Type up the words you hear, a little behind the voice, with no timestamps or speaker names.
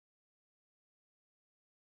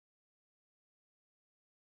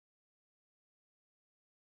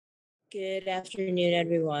Good afternoon,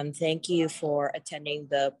 everyone. Thank you for attending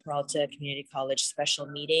the Peralta Community College special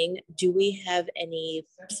meeting. Do we have any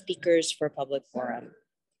speakers for public forum?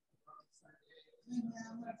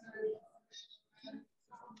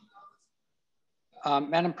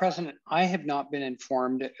 Madam President, I have not been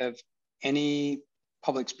informed of any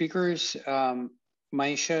public speakers.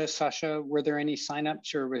 Maisha, Sasha, were there any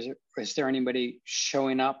signups, or was there anybody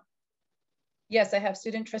showing up? Yes, I have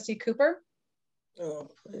student trustee Cooper. Oh,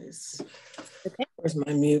 please. Okay. Where's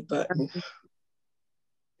my mute button?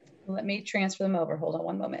 Let me transfer them over. Hold on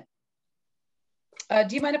one moment.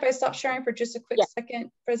 Do you mind if I stop sharing for just a quick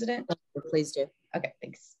second, President? Please do. Okay,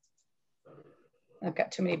 thanks. I've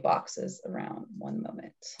got too many boxes around. One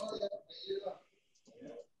moment.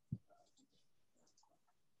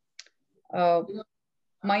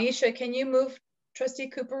 Maisha, can you move Trustee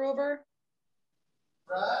Cooper over?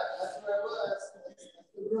 That's where I was.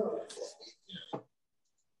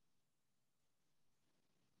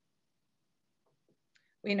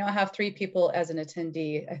 We now have 3 people as an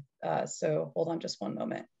attendee, so hold on just one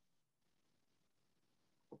moment.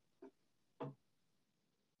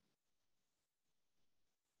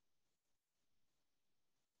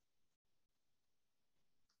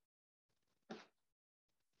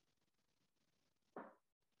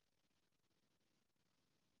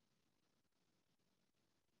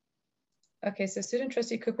 Okay, so student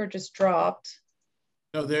trustee Cooper just dropped.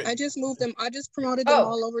 No, I just moved them. I just promoted them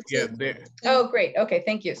all over to. Yeah, oh, great. Okay,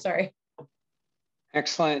 thank you. Sorry.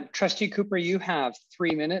 Excellent. Trustee Cooper, you have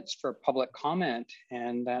 3 minutes for public comment,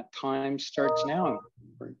 and that time starts now.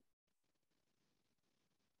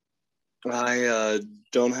 I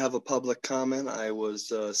don't have a public comment. I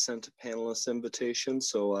was sent a panelist invitation,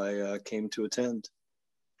 so I came to attend.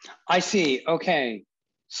 I see. Okay.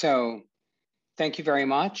 So thank you very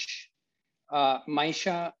much.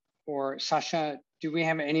 Maisha or Sasha, do we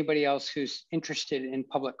have anybody else who's interested in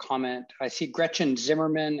public comment? I see Gretchen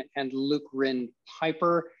Zimmerman and Luke Ryn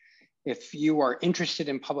Piper. If you are interested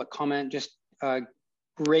in public comment, just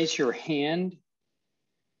raise your hand.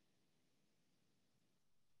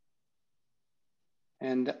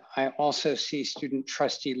 And I also see student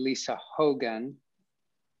trustee Lisa Hogan.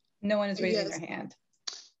 No one is raising their hand.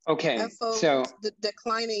 Okay, so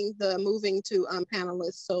declining the moving to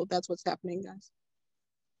panelists. So that's what's happening, guys.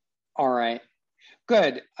 All right.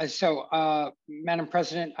 Good. So, Madam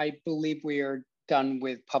President, I believe we are done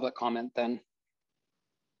with public comment then.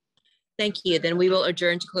 Thank you. Then we will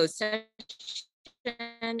adjourn to closed session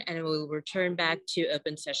and we will return back to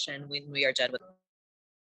open session when we are done with.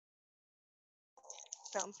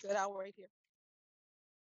 Sounds good. I'll wait here.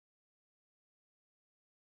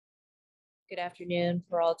 Good afternoon,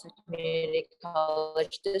 Peralta Community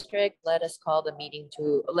College District. Let us call the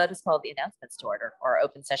announcements to order, or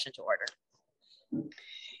open session to order.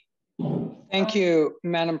 Thank you,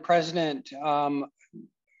 Madam President. I'm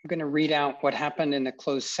going to read out what happened in the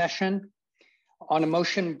closed session. On a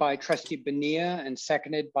motion by Trustee Bonilla and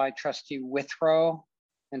seconded by Trustee Withrow,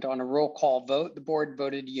 and on a roll call vote, the board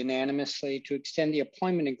voted unanimously to extend the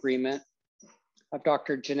employment agreement of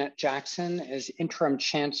Dr. Jeanette Jackson as interim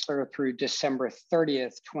chancellor through December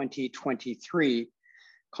 30th, 2023.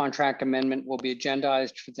 Contract amendment will be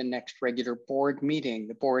agendized for the next regular board meeting.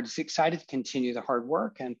 The board is excited to continue the hard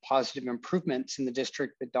work and positive improvements in the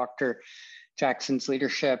district with Dr. Jackson's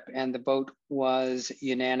leadership, and the vote was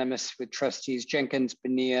unanimous with trustees Jenkins,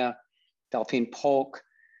 Bonilla, Delphine Polk,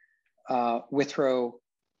 Withrow,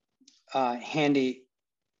 Handy,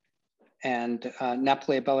 and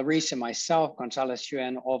Napoli Bellaris and myself, Gonzalez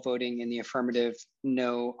Yuen, all voting in the affirmative,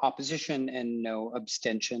 no opposition and no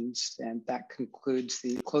abstentions. And that concludes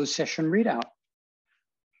the closed session readout.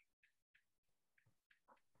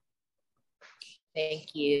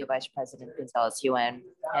 Thank you, Vice President Gonzalez Yuen.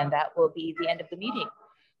 And that will be the end of the meeting.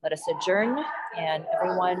 Let us adjourn, and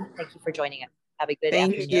everyone, thank you for joining us. Have a good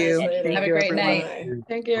afternoon. Thank you. Have a great night.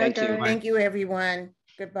 Thank you. Thank you. Thank you, everyone.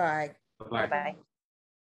 Goodbye. Bye-bye.